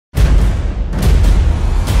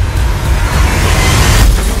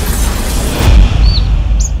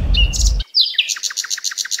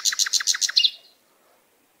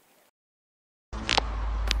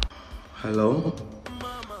Hello.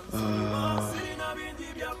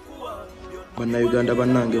 Bannayuganda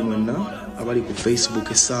bannange mwenna abali ku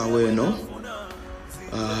Facebook essaawa eno.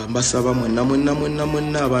 Mbasaba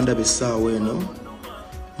mwenna abandaba essaawa eno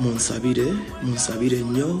munsabire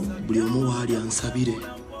nnyo, buli omu waali ansabire.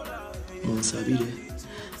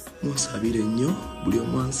 Munsabire nnyo, buli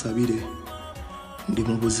omu ansabire. Ndi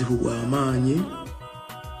mu buzibu bw'amaanyi.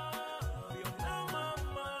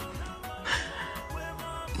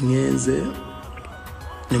 Ngenze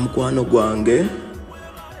ne mukwano gwange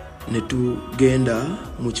ne tugenda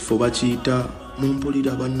mu kifo bakiyita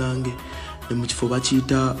mumpulira bannange, ne mu kifo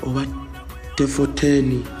bakiyita oba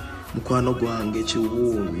Tefoteni. Mukwano gwange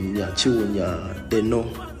kiwunya deno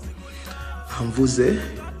anvuze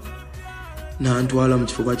nantwala mu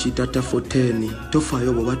kifo bakiyita Tefoteni.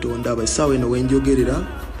 Tofaayo bwe batondaba. Essaawa eno wenjogerera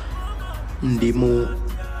ndi mu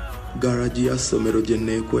garagi ya ssomero gye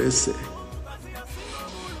neekwese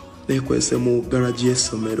mu garagi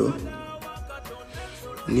y'essomero.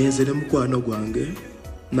 Ngenze ne mukwano gwange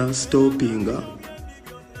nansitopinga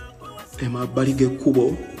emabbali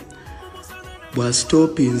g'ekkubo.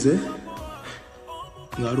 Bw'asitopinze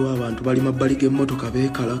nga waliwo abantu bali mabbali g'emmotoka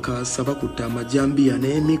beekalakaasa bakutte amajambiya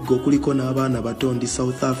n'emiggo, kuliko n'abaana bato. Ndi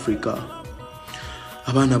South Africa,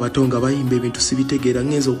 abaana bato nga bayimba ebintu sibitegeera.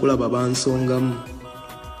 Ngenze okulaba bansongamu.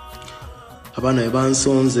 Abaana bwe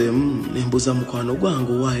bansonzeemu ne mbuza mukwano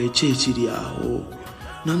gwange waayo ki ekiri awo.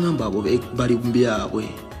 N'aŋŋamba abo bali mu byabwe.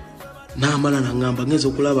 N'amala n'aŋŋamba ngenze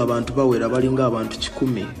okulaba abantu bawera balinga abantu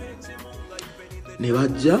 100. Ne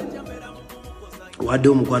bajja wadde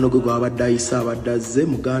omukwano gwe gw'abadde ayise abadde azze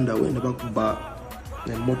muganda we, ne bakuba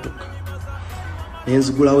emmotoka. Ne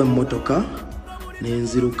nzigulawo emmotoka ne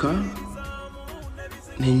nziruka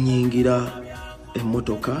ne nnyingira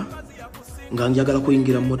emmotoka nga njagala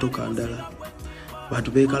kuyingira mmotoka ndala.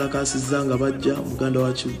 Bantu beekalakaasizza nga bajja. Muganda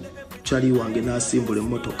wa kyali wange n'asimbula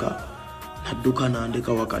emmotoka n'adduka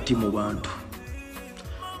n'andeka wakati mu bantu.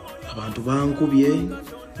 Abantu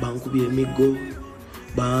bankubye emiggo,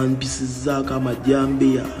 bampisizzaako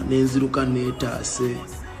amajambiya, n'enziruka neetaase.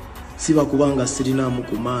 Siba kubanga sirinaamu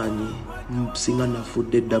ku maanyi, singa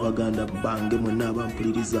nafudde dda. Baganda bange mwenna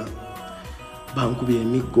abampuliriza, bankubye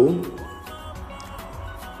emiggo,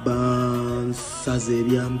 bansaza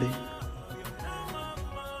ebyambe,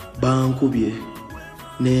 bankubye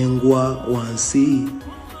n'engwa wansi,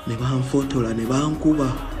 ne banfotola ne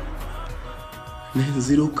bankuba.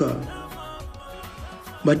 Nenziruka,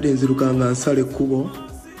 badde nziruka nga nsala ekkubo,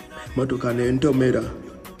 emmotoka n'entomera.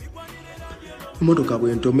 Emmotoka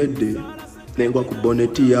bw'entomedde nengwa ku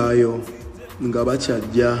boneti yaayo nga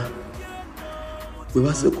bakyajja. Bwe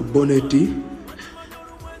basse ku boneti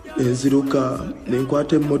nenziruka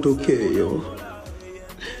nenkwata emmotoka eyo,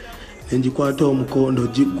 nengikwata omukondo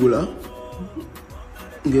giggula,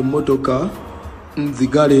 ng'emmotoka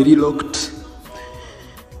nzigala eri locked.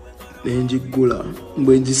 Nengiggula,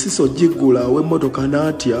 bwe ngisisa ogiggula w'emmotoka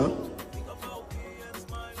n'atya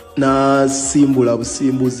n'asimbula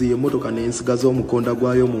busimbuzi. Emmotoka n'ensigaza omukonda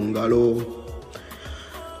gwayo mu ngalo.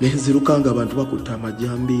 Nenziruka nga abantu bakutte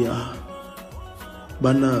amajambiya.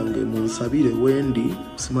 Bannange munsabire wendi,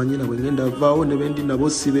 simanyi na bwe ngenda vaawo, ne bendi nabo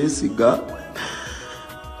sibeesiga.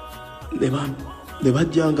 Ne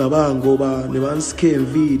bajja nga bangoba, ne bansika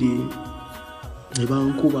enviiri, ne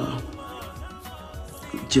bankuba.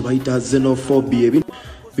 Kye bayita xenophobia.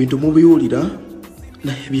 Bintu mubiwulira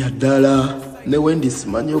naye bya ddala. Ne wendi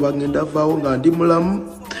simanyi oba ngenda vaawo nga ndi mulamu,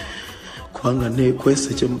 kubanga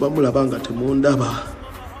neekwese kye muba mulaba nga temundaba.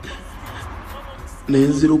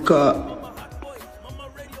 Nenziruka,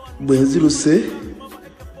 bwe nziruse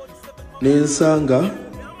nensanga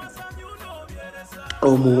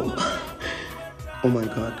oh my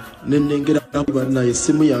God, nenengera naye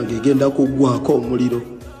essimu yange egenda kuggwako omuliro.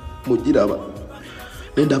 Mugiraba,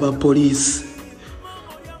 nendaba poliisi,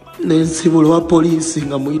 nensibula wa poliisi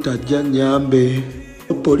nga muyita ajja nnyambe.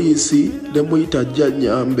 Poliisi ne muyita ajja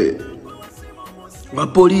nnyambe.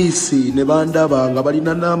 Abapoliisi ne bandaba nga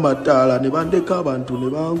balina n'amataala, ne bandeka abantu ne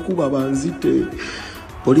bankuba banzite.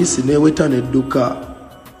 Poliisi neeweta nedduka.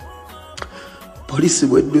 Poliisi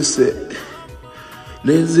bwedduse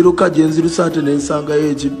nenziruka gye nzirusa, ate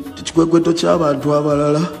nensangayo ekikwekweto ky'abantu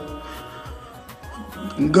abalala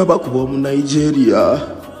nga bakuba omu Nigeria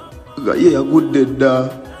nga ye yagudde dda,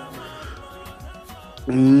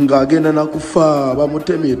 ng'agenda nakufa,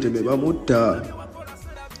 bamutemyeteme bamutta.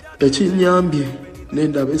 Ekinnyambye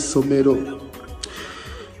nendaba essomero,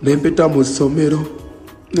 nempeta mu ssomero,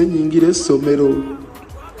 nenyingira essomero.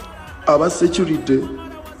 Aba security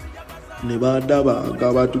ne bandaba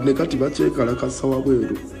ng'abantu ne kati bakyekalakasa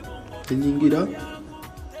wabweru. Nenyingira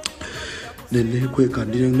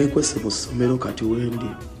nenekwese mu ssomero kati wendi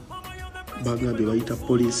bagambye bayita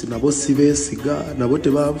poliisi nabo si beesiga nabo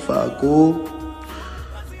tebanfaako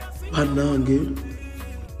bannange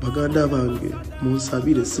baganda bange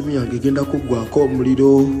munsabire essimu yange egenda kuggwako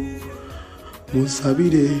omuliro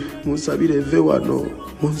munsabire nve wano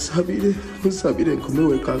munsabire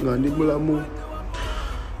nkomeweka nga ndi mulamu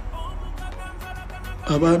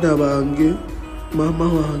abaana bange maama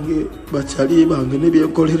wange bakyali bange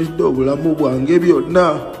nebyenkoleredde obulamu bwange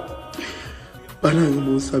byonna banange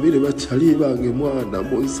munsabire bakyali bange mwana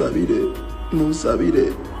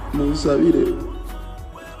munsabire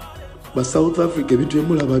ba South Africa ebintu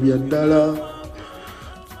byemulaba bya ddala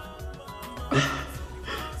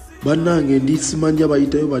bannange ndi simanya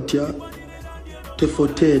bayitayo batya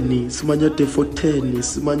tefoteni simanya tefoteni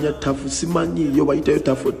simanya tafu simanyi yo bayitayo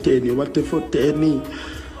tafoteni oba tefoteni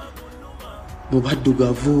mu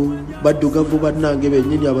baddugavu bannange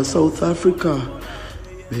bennyini aba South Africa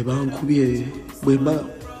bebankubye bwenva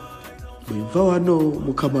wano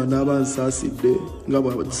mukama n'abansaasidde nga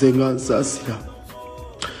bwazenga nsaasira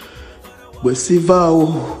bwe sivaawo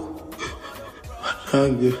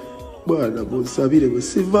bannange bwana munsabire bwe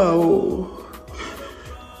sivaawo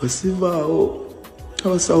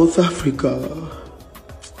aba South Africa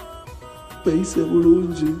beeyise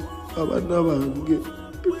bulungi abaana bange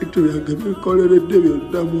ebintu byange bikoleredde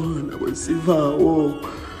byonna mwana bwe sivaawo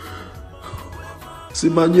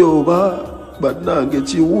simanyi oba bannange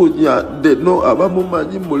kiwuunya deno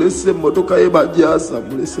abamumanyi mulese emmotoka ye bajasa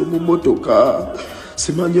mulese mu mmotoka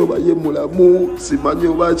simanyi oba ye mulamu simanyi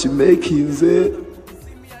oba kimeekinze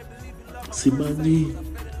simanyi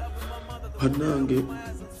bannange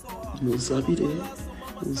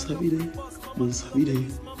munsabire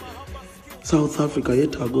South Africa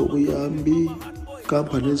yeetaaga obuyambi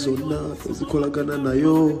kampani zonna ezikolagana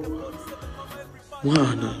nayo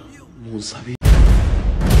mwana munsabire